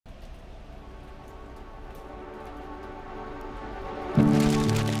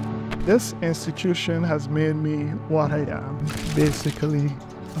This institution has made me what I am, basically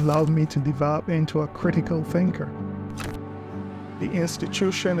allowed me to develop into a critical thinker. The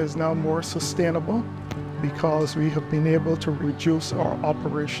institution is now more sustainable because we have been able to reduce our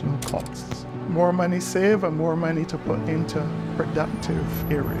operational costs. More money saved and more money to put into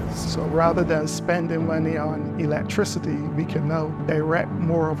productive areas. So rather than spending money on electricity, we can now direct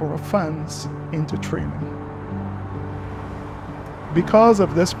more of our funds into training. Because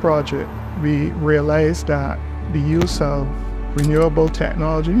of this project, we realized that the use of renewable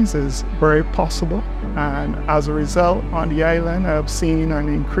technologies is very possible, and as a result, on the island, I've seen an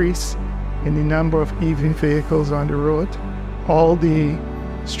increase in the number of EV vehicles on the road. All the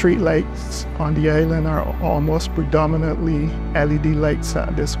street lights on the island are almost predominantly LED lights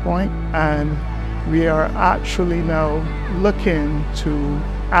at this point, and we are actually now looking to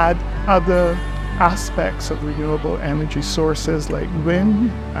add other aspects of renewable energy sources like wind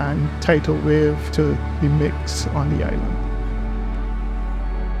and tidal wave to the mix on the island.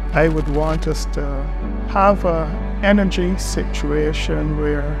 I would want us to have an energy situation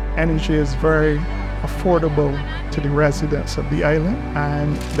where energy is very affordable to the residents of the island,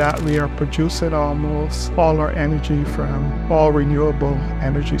 and that we are producing almost all our energy from all renewable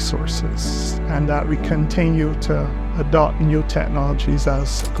energy sources, and that we continue to adopt new technologies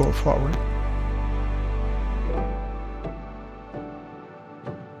as we go forward.